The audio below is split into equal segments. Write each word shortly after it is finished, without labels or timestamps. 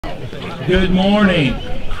Good morning.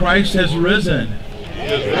 Christ has risen.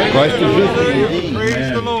 Christ is risen.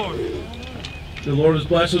 Praise the Lord. The Lord has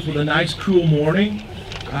blessed us with a nice, cool morning.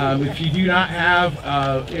 If you do not have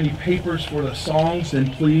any papers for the songs,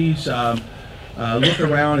 then please look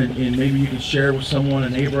around and maybe you can share with someone, a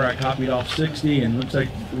neighbor. I copied off 60, and looks like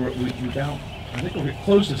we're down. I think we're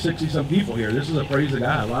close to 60-some people here. This is a praise of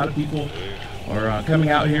God. A lot of people are coming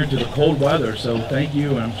out here into the cold weather, so thank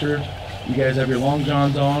you. And I'm sure you guys have your long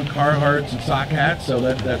johns on, Carhartts, and sock hats, so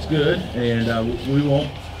that's good. And we won't.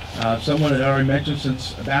 Someone had already mentioned,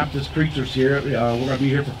 since Baptist preachers here, we're going to be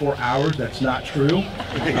here for 4 hours. That's not true.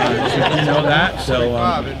 Just so you know that. So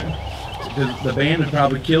the band would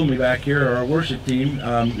probably kill me back here, or our worship team,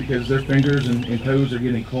 because their fingers and toes are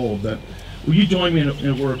getting cold. But will you join me in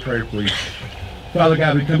a word of prayer, please? Father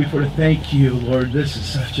God, we come before to thank you, Lord. This is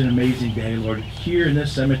such an amazing day, Lord. Here in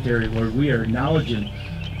this cemetery, Lord, we are acknowledging,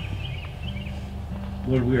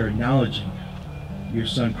 your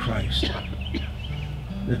Son Christ.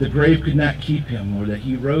 That the grave could not keep him, Lord, that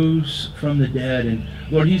he rose from the dead. And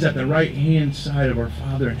Lord, he's at the right-hand side of our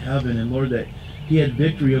Father in heaven. And Lord, that he had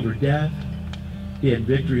victory over death. He had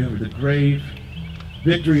victory over the grave.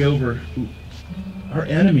 Victory over our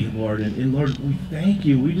enemy, Lord. And Lord, we thank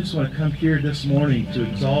you. We just want to come here this morning to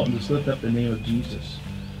exalt and to lift up the name of Jesus,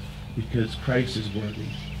 because Christ is worthy.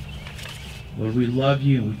 Lord, we love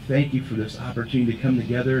you, and we thank you for this opportunity to come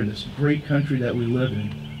together in this great country that we live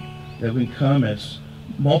in, that we can come as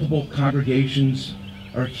multiple congregations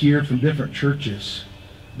are here from different churches,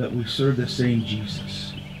 that we serve the same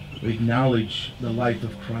Jesus. We acknowledge the life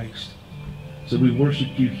of Christ. So we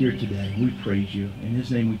worship you here today. We praise you. In his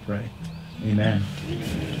name we pray. Amen.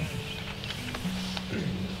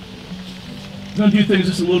 I'm going to do things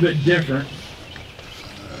just a little bit different.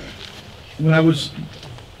 When I was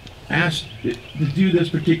asked to do this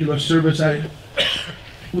particular service, I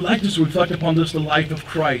would like to reflect upon this, the life of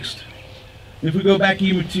Christ. If we go back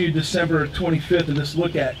even to December 25th and just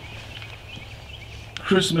look at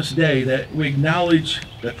Christmas Day, that we acknowledge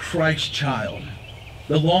the Christ child,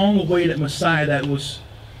 the long-awaited Messiah that was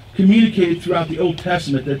communicated throughout the Old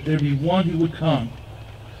Testament, that there'd be one who would come,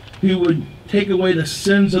 who would take away the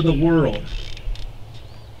sins of the world,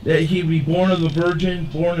 that he would be born of a virgin,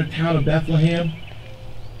 born in the town of Bethlehem,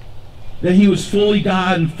 that he was fully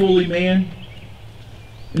God and fully man.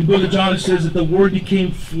 In the book of John it says that the Word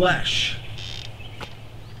became flesh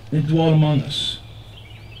and dwelt among us,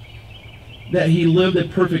 that he lived a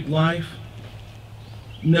perfect life,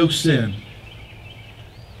 no sin.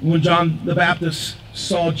 When John the Baptist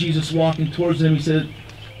saw Jesus walking towards him, he said,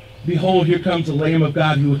 "Behold, here comes the Lamb of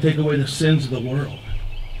God who will take away the sins of the world."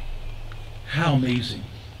 How amazing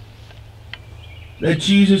that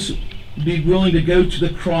Jesus would be willing to go to the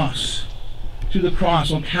cross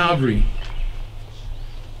on Calvary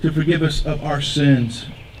to forgive us of our sins.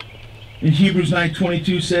 In Hebrews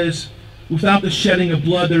 9:22 says, "Without the shedding of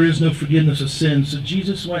blood there is no forgiveness of sins." So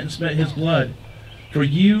Jesus went and spent his blood for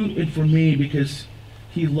you and for me because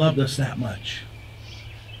he loved us that much.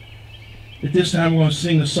 At this time, we're going to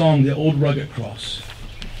sing the song, "The Old Rugged Cross."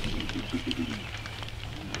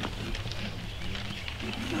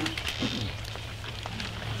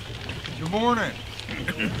 Good morning.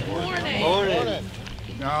 Morning.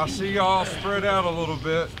 Now I see y'all spread out a little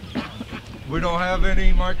bit. We don't have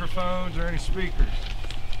any microphones or any speakers.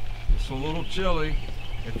 It's a little chilly.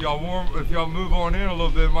 If y'all move on in a little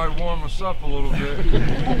bit, it might warm us up a little bit.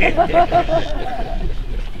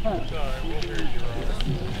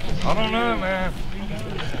 I don't know, man.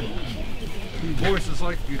 Your voice is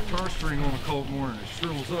like a guitar string on a cold morning. It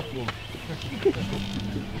shrivels up a little.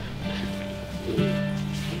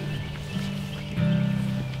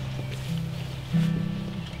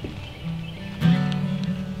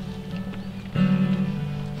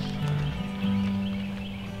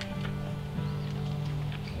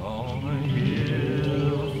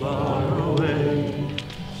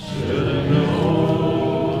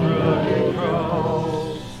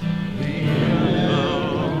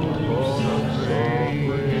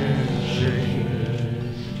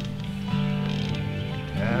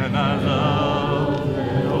 And I love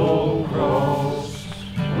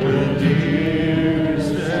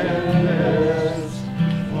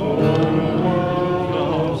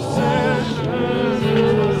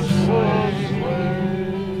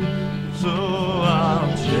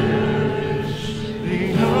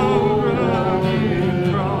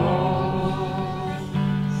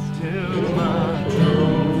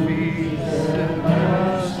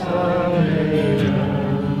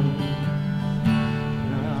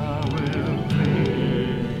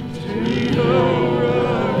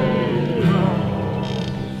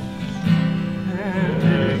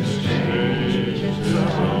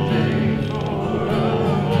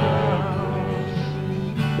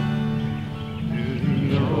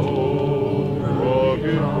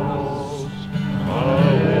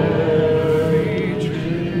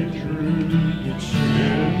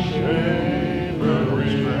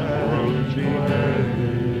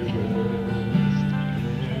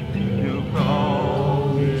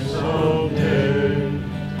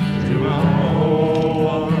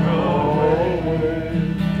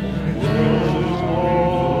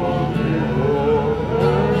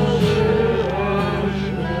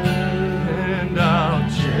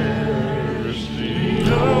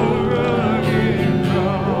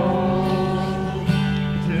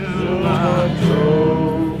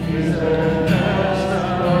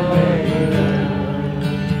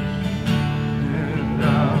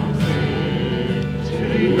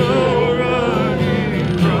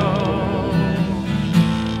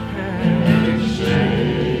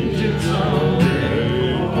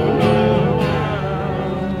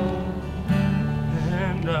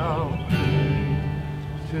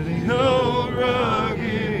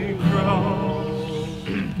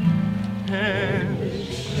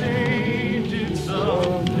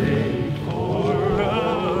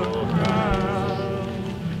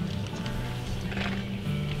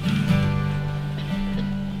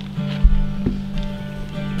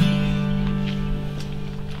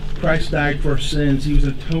Christ died for our sins. He was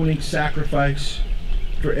an atoning sacrifice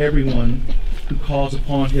for everyone who calls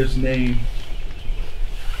upon his name.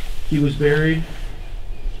 He was buried,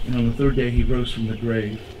 and on the third day he rose from the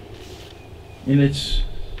grave. And it's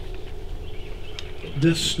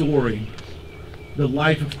this story, the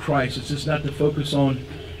life of Christ. It's just not to focus on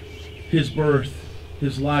his birth,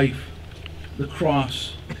 his life, the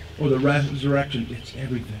cross, or the resurrection. It's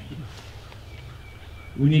everything.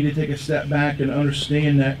 We need to take a step back and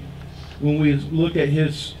understand that when we look at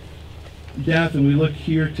his death and we look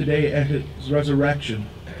here today at his resurrection,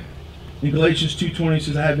 in Galatians 2:20 it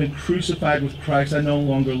says, I have been crucified with Christ. I no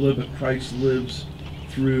longer live, but Christ lives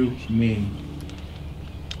through me.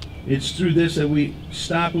 It's through this that we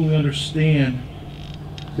stop and we understand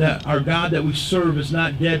that our God that we serve is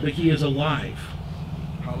not dead, but he is alive.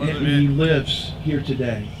 And he lives here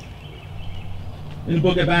today. In the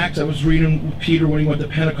book of Acts, I was reading Peter when he went to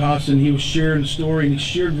Pentecost, and he was sharing the story, and he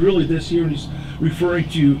shared really this here, and he's referring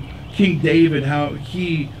to King David, how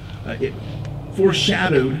he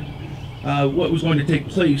foreshadowed what was going to take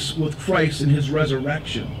place with Christ and his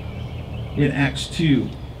resurrection in Acts 2.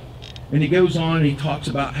 And he goes on and he talks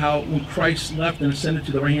about how when Christ left and ascended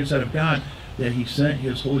to the right hand side of God, that he sent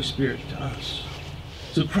his Holy Spirit to us.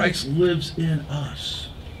 So Christ lives in us.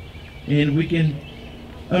 And we can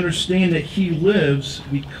understand that he lives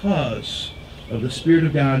because of the Spirit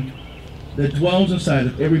of God that dwells inside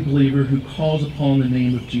of every believer who calls upon the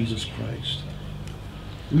name of Jesus Christ.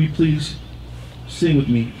 Will you please sing with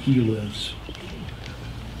me, He Lives?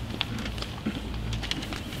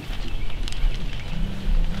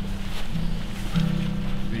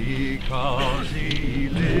 Because he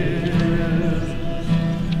lives,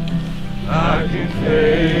 I can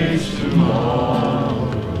face tomorrow.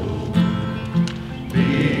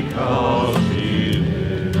 Because he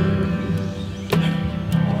lives,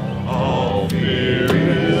 all fear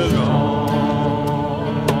is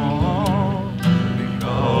gone.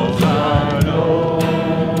 Because I know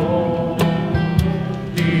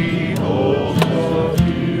he holds the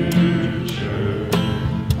future.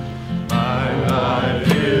 My life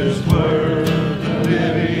is worth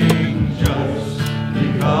living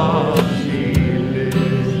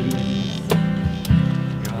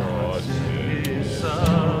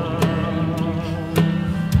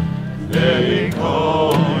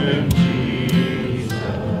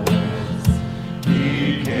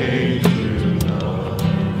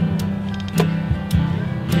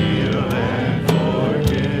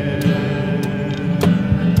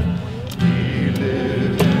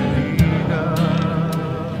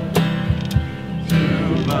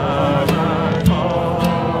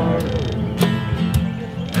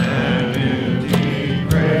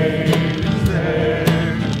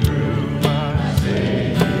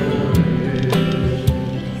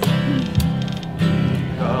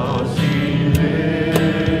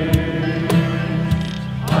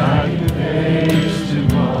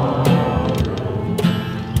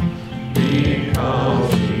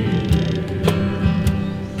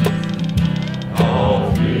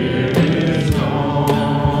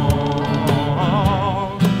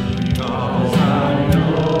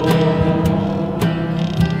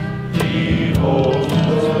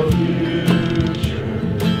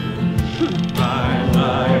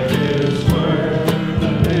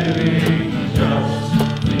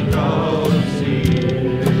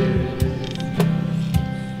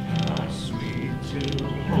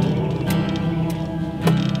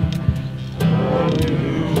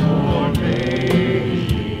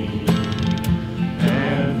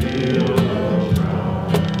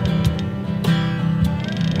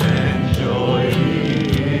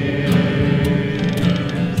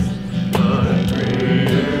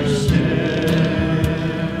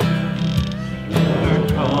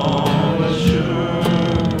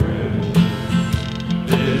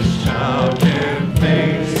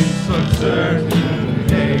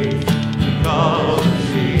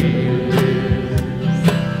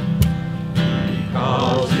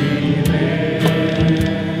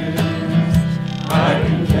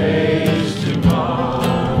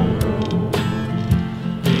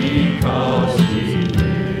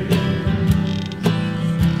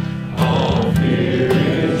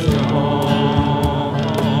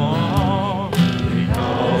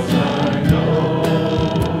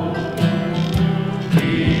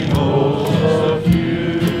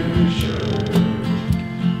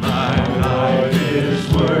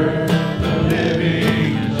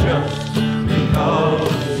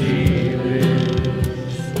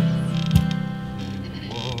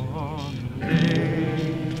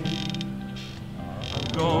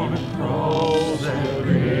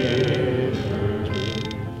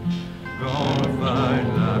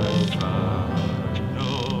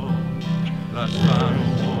God's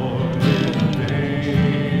final warning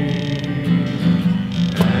name.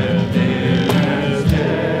 And then as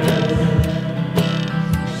death,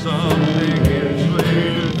 something gives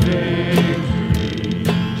way to victory.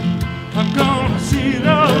 I'm gonna see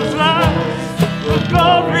those lights of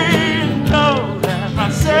glory and know that my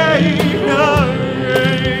Savior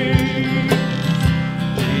reigns.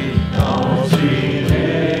 Because He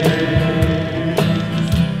lives,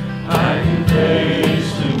 I can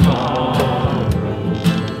face tomorrow.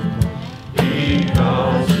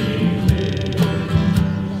 Because He lives,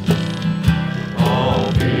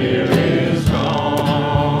 all fear is gone.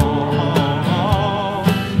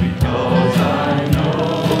 Because I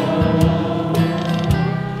know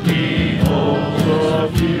He holds the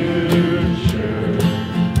future.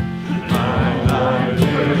 My life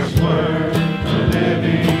is worth the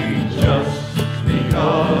living just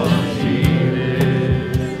because He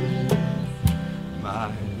lives. My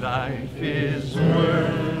life is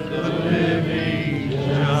worth the living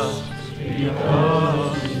just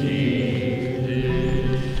because He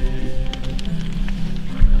lives.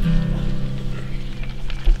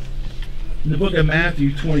 In the book of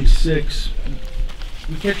Matthew 26,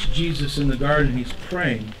 we catch Jesus in the garden. He's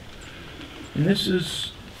praying. And this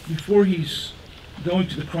is before he's going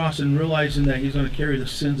to the cross and realizing that he's going to carry the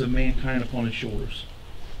sins of mankind upon his shoulders.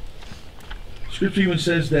 Scripture even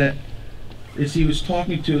says that as he was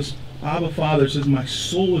talking to his Abba Father, it says, my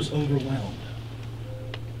soul is overwhelmed.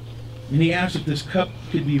 And he asked if this cup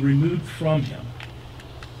could be removed from him.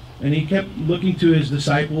 And he kept looking to his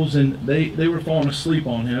disciples, and they were falling asleep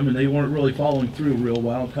on him, and they weren't really following through real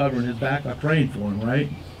well, covering his back by praying for him, right?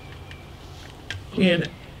 And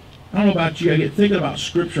I don't know about you, I get thinking about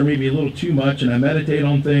Scripture maybe a little too much, and I meditate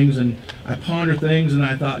on things, and I ponder things, and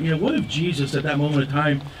I thought, what if Jesus at that moment of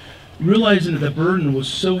time, realizing that the burden was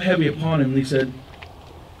so heavy upon him, and he said,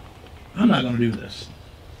 I'm not going to do this.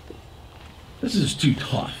 This is too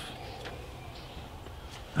tough.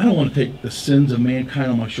 I don't want to take the sins of mankind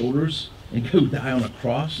on my shoulders and go die on a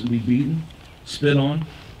cross and be beaten, spit on.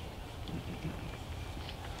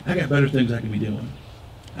 I got better things I can be doing.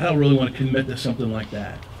 I don't really want to commit to something like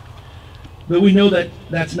that. But we know that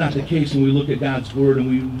that's not the case when we look at God's Word and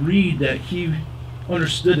we read that He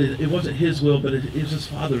understood it. It wasn't His will, but it was His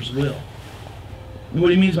Father's will. And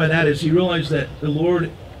what He means by that is He realized that the Lord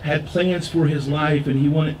had plans for His life and He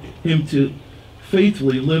wanted him to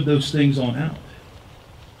faithfully live those things on out.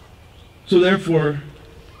 So therefore,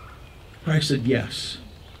 Christ said yes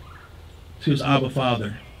to His Abba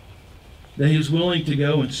Father, that He was willing to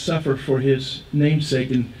go and suffer for His name's sake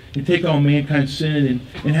and take on mankind's sin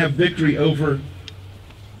and have victory over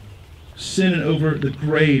sin and over the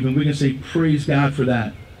grave. And we can say, praise God for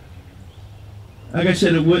that. Like I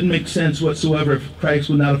said, it wouldn't make sense whatsoever if Christ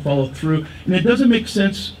would not have followed through. And it doesn't make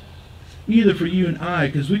sense either for you and I,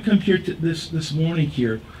 because we come here to this morning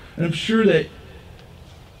here, and I'm sure that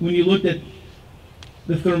when you looked at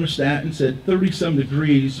the thermostat and said 30-some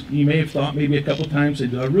degrees, you may have thought maybe a couple times,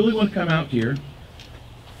 do I really want to come out here?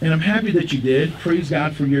 And I'm happy that you did. Praise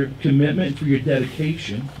God for your commitment and for your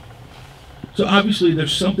dedication. So obviously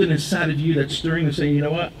there's something inside of you that's stirring and saying, you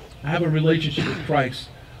know what? I have a relationship with Christ.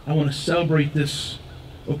 I want to celebrate this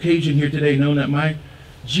occasion here today, knowing that my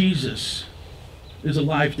Jesus is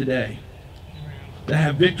alive today. To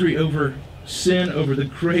have victory over sin, over the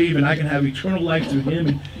grave, and I can have eternal life through Him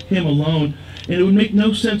and Him alone. And it would make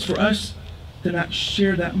no sense for us to not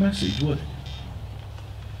share that message, would it?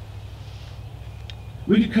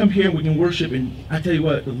 We could come here and we can worship, and I tell you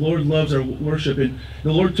what, the Lord loves our worship. And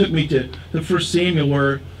the Lord took me to 1 Samuel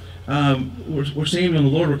where Samuel and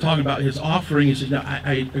the Lord were talking about His offering. He said, "Now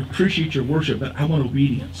I appreciate your worship, but I want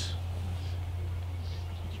obedience."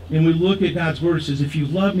 And we look at God's Word. It says, if you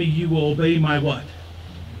love me, you will obey my what?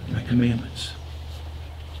 My commandments.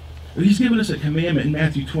 He's given us a commandment in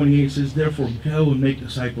Matthew 28. It says, therefore go and make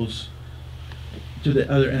disciples to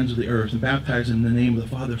the other ends of the earth and baptize in the name of the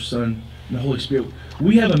Father, Son, and the Holy Spirit.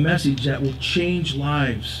 We have a message that will change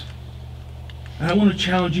lives. And I want to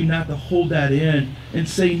challenge you not to hold that in and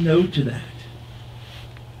say no to that.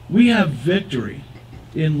 We have victory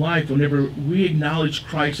in life whenever we acknowledge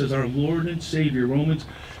Christ as our Lord and Savior. Romans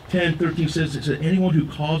 10:13 says that anyone who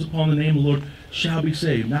calls upon the name of the Lord shall be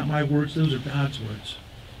saved. Not my words, those are God's words.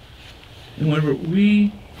 And whenever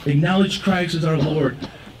we acknowledge Christ as our Lord,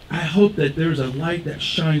 I hope that there's a light that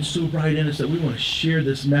shines so bright in us that we want to share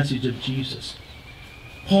this message of Jesus.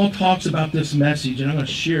 Paul talks about this message, and I'm going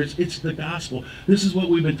to share it. It's the gospel. This is what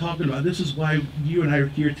we've been talking about. This is why you and I are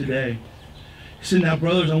here today. He said, now,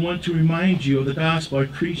 brothers, I want to remind you of the gospel I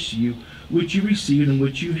preached to you, which you received and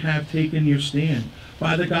which you have taken your stand.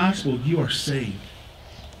 By the gospel, you are saved.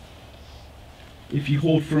 if you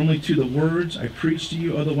hold firmly to the words I preach to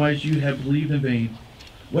you, otherwise you have believed in vain.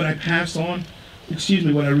 What I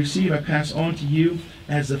receive, I pass on to you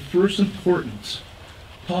as the first importance.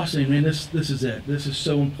 Paul saying, man, this is it. This is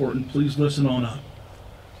so important. Please listen on up.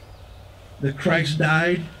 That Christ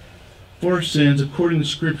died for our sins according to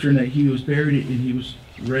Scripture, and that he was buried and he was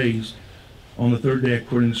raised on the third day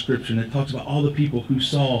according to Scripture. And it talks about all the people who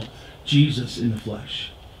saw Jesus in the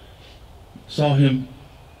flesh. Saw him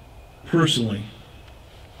personally.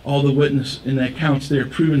 All the witness in the accounts there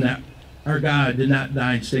proving that our God did not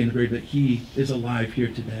die and stay in the grave, that he is alive here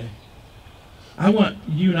today. I want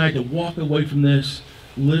you and I to walk away from this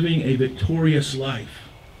living a victorious life,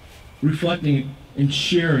 reflecting and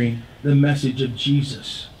sharing the message of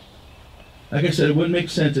Jesus. Like I said, it wouldn't make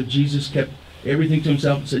sense if Jesus kept everything to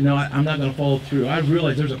himself and said, no, I'm not going to follow through. I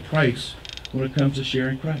realize there's a price when it comes to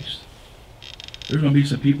sharing Christ. There's going to be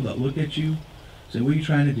some people that look at you and say, what are you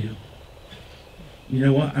trying to do? You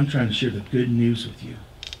know what? I'm trying to share the good news with you.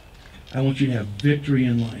 I want you to have victory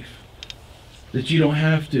in life. That you don't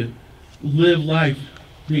have to live life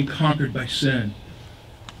being conquered by sin.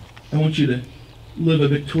 I want you to live a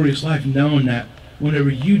victorious life knowing that whenever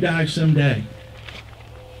you die someday,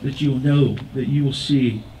 that you will know that you will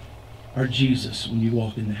see our Jesus when you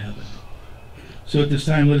walk into heaven. So at this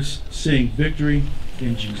time, let us sing Victory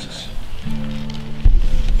in Jesus.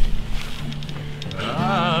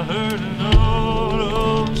 I heard an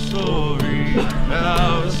old story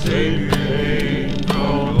how a Savior came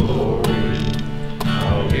from glory,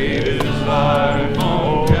 how he gave his life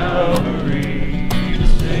on Calvary to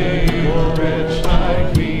save a wretch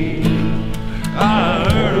like me. I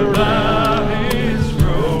heard about his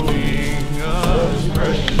rolling of his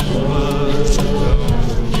precious blood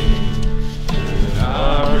on me, and I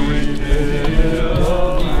repented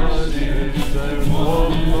of my sins and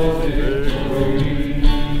won the victory.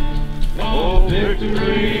 Oh,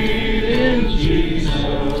 victory in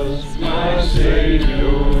Jesus, my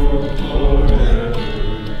Savior forever.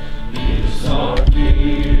 He sought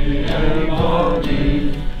me and bought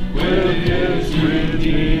me with his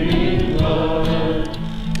redeeming blood.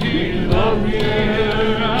 He loved me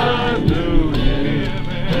ere I knew him,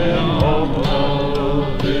 and all my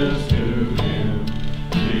love is to him.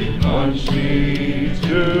 He plunged me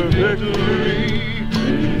to victory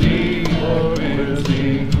beneath the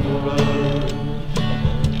cleansing blood.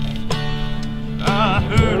 I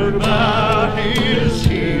heard about his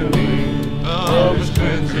healing, of his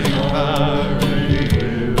cleansing power and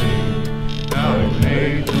healing. How he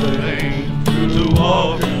made the lame to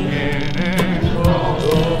walk again and cross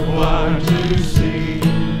the blind to see.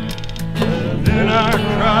 And then I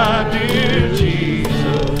cried, dear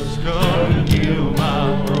Jesus, come and heal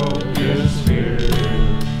my broken spirit.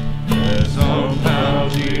 And somehow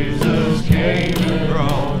Jesus came and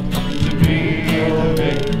brought to me the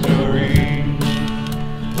victory.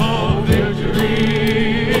 Oh,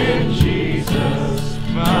 victory in Jesus,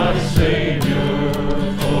 my Savior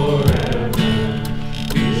forever.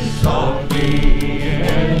 He sought me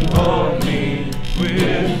and bought me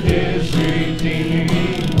with his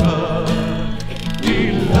redeeming blood.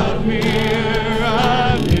 He loved me ere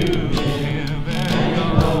I knew him, and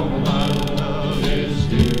all my love is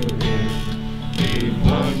to him. He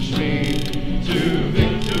plunged me to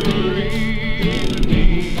victory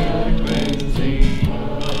beneath the cleansing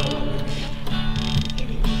blood.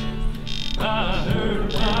 I heard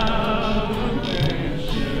about a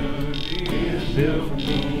mansion he had built for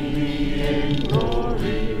me in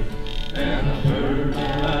glory, and I heard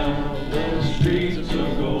about the streets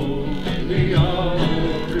of gold beyond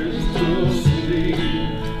the crystal sea,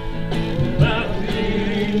 about the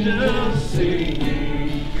angels singing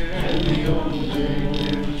and the old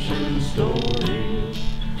redemption story.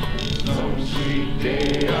 Some sweet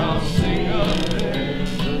day I'll sing up there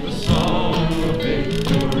the song of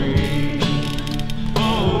victory.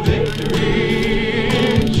 Oh, victory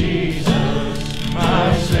in Jesus,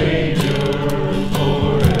 my Savior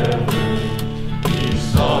forever. He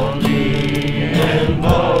sought me and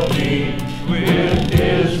bought me with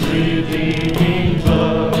his redeeming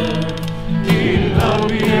blood. He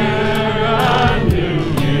loved me ere I knew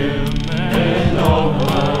him, and all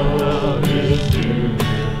my love is to him.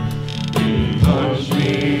 He plunged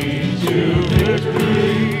me to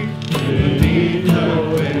victory beneath the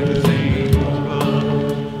cleansing blood.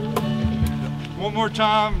 One more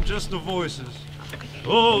time, just the voices.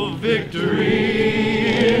 Oh, victory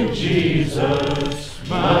in Jesus,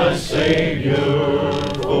 my Savior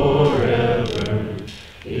forever.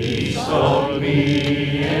 He sought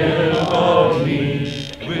me and bought me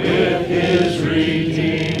with his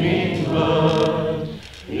redeeming blood.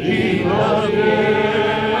 He loved me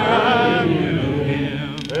ere I knew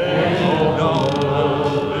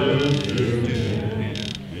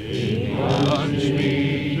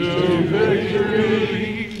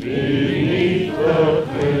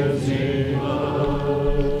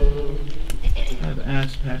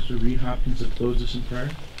ask Pastor Reed Hopkins to close us in prayer.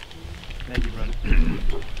 Thank you, brother.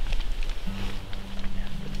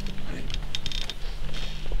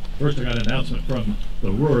 First, I got an announcement from the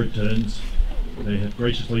Rurittons. They have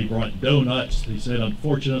graciously brought donuts. They said,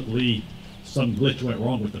 unfortunately, some glitch went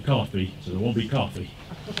wrong with the coffee, so there won't be coffee.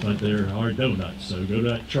 But there are donuts, so go to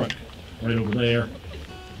that truck right over there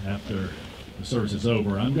after the service is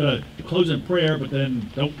over. I'm going to close in prayer, but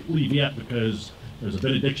then don't leave yet because there's a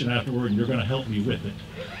benediction afterward, and you're going to help me with it.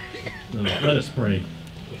 So let us pray.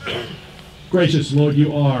 Gracious Lord,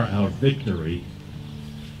 you are our victory.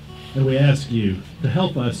 And we ask you to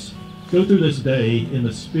help us go through this day in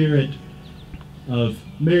the spirit of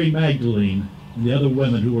Mary Magdalene and the other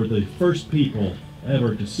women who were the first people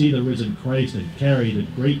ever to see the risen Christ and carry the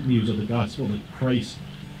great news of the gospel that Christ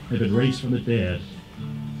had been raised from the dead.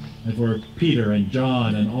 And for Peter and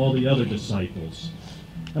John and all the other disciples.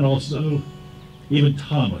 And also even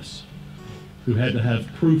Thomas, who had to have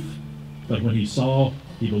proof, but when he saw,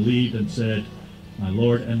 he believed and said, "My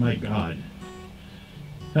Lord and my God."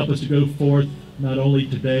 Help us to go forth not only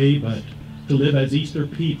today, but to live as Easter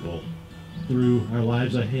people through our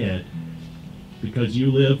lives ahead. Because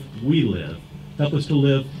you live, we live. Help us to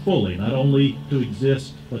live fully, not only to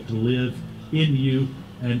exist, but to live in you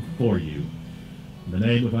and for you. In the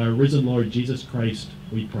name of our risen Lord Jesus Christ,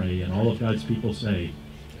 we pray, and all of God's people say,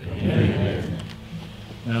 Amen.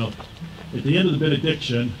 Now, at the end of the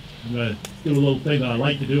benediction, I'm going to do a little thing that I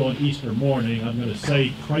like to do on Easter morning. I'm going to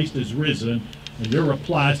say, Christ is risen. And your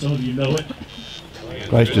reply, some of you know it.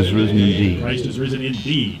 Christ is risen indeed. Christ is risen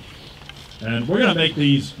indeed. And we're going to make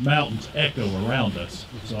these mountains echo around us.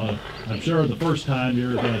 So I'm sure the first time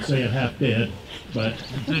you're going to say it half dead, but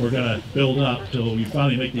we're going to build up till we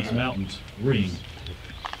finally make these mountains ring.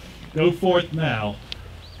 Go forth now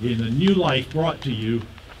in the new life brought to you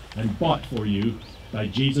and bought for you by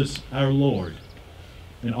Jesus our Lord.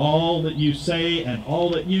 In all that you say and all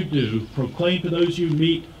that you do, proclaim to those you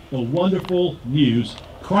meet the wonderful news: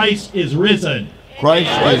 Christ is risen. Christ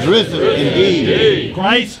is risen indeed.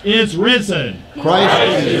 Christ is risen. Christ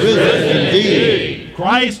is risen indeed.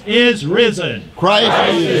 Christ is risen. Christ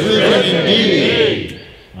is risen indeed.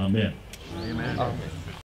 Amen. Amen.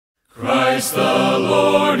 Christ the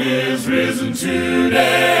Lord is risen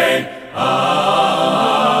today.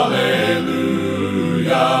 Alleluia.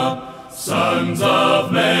 Sons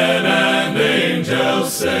of men and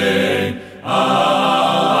angels sing.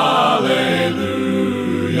 Alleluia.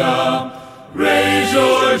 Raise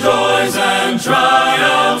your joys and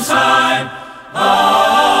triumphs high.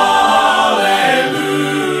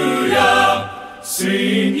 Alleluia.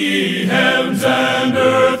 Sing ye heavens and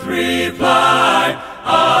earth reply.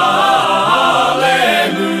 Alleluia.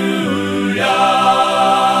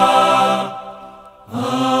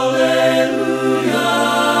 Alleluia.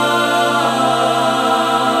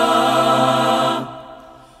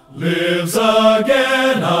 Lives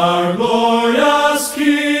again our glorious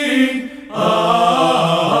King. Alleluia.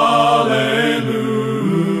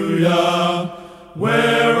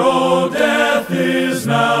 Where, O death, is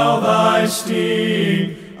now thy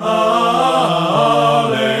sting? Alleluia.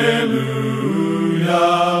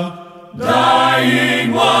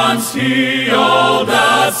 Dying once he all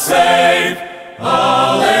doth save.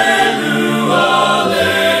 Alleluia.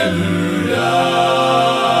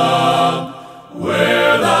 Alleluia.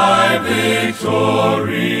 Where thy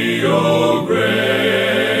victory, O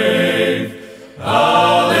grave.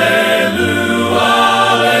 Alleluia.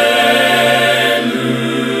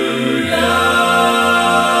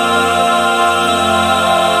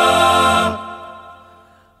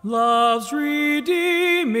 Love's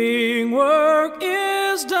redeeming work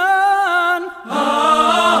is done. Alleluia.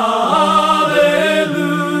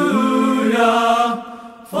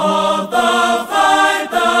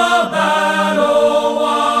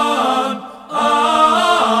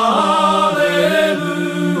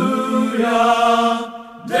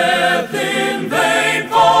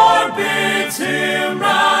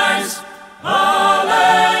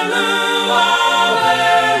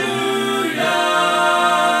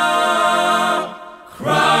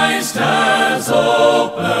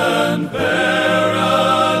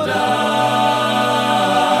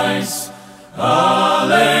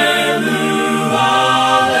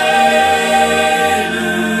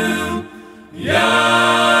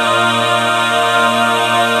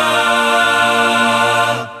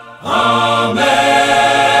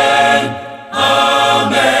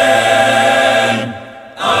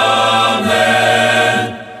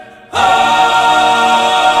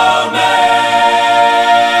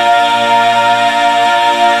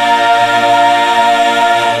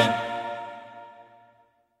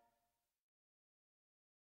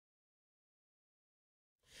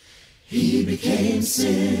 He became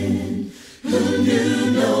sin, who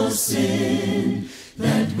knew no sin,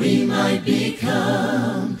 that we might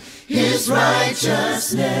become his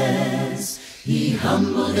righteousness. He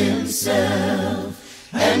humbled himself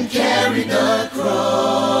and carried the cross.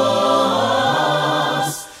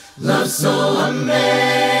 Love so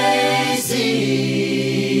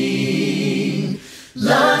amazing,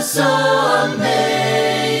 love so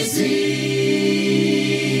amazing.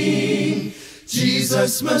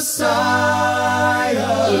 Jesus Messiah,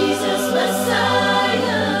 Jesus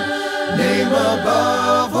Messiah, name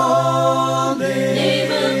above all names,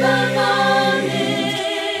 name above all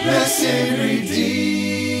names. blessed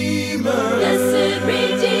Redeemer, Blessed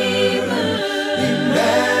Redeemer,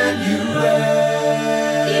 Emmanuel,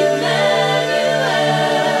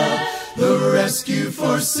 Emmanuel, the rescue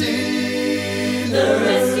for sinners, the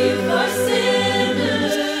rescue for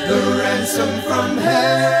sinners, the ransom from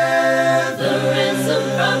heaven, the ransom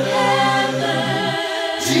from heaven.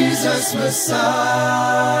 Jesus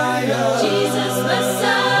Messiah, Jesus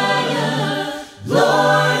Messiah,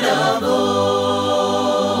 Lord of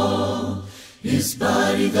all. His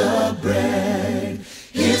body the bread,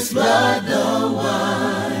 his blood the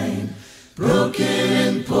wine, broken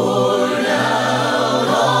and poured out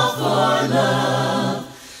all for love.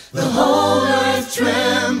 The whole earth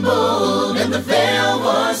trembled and the veil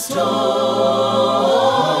was torn.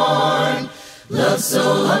 Love so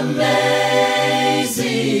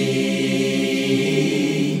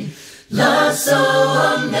amazing, love so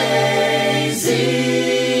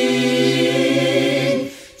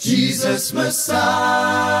amazing. Jesus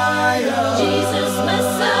Messiah, Jesus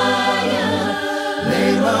Messiah,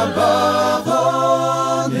 name above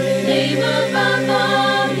all names, name above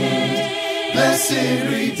all names. blessed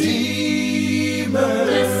Redeemer,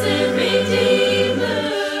 Blessed Redeemer,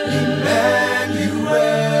 Emmanuel,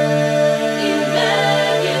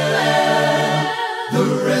 Emmanuel, the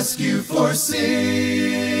rescue for the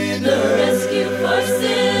sinners, rescue for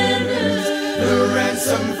sinners, the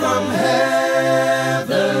ransom from heaven,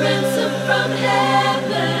 the ransom from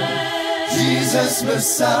heaven. Jesus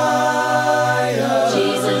Messiah,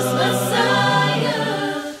 Jesus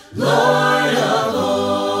Messiah, Lord of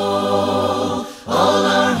all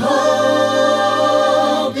our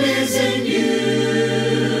hope is in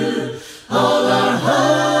you, all our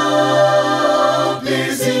hope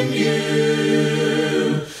is in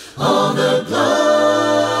you, all the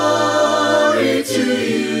glory to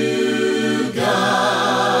you,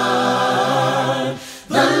 God,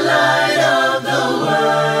 the light of the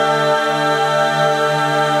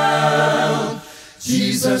world,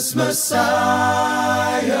 Jesus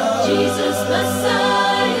Messiah, Jesus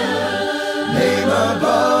Messiah, name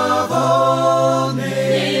above all names,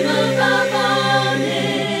 name above all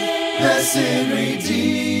names. blessed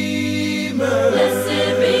Redeemer,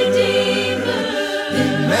 Blessed Redeemer,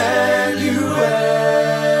 Emmanuel,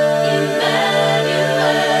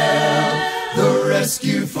 Emmanuel, the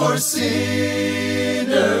rescue for the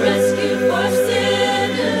sinners, rescue for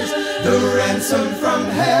sinners, the ransom from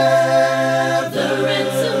heaven, the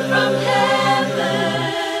ransom from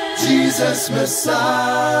heaven. Jesus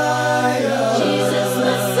Messiah, Jesus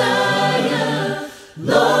Messiah,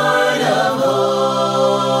 Lord of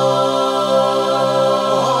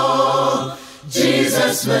all,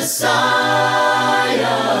 Jesus Messiah.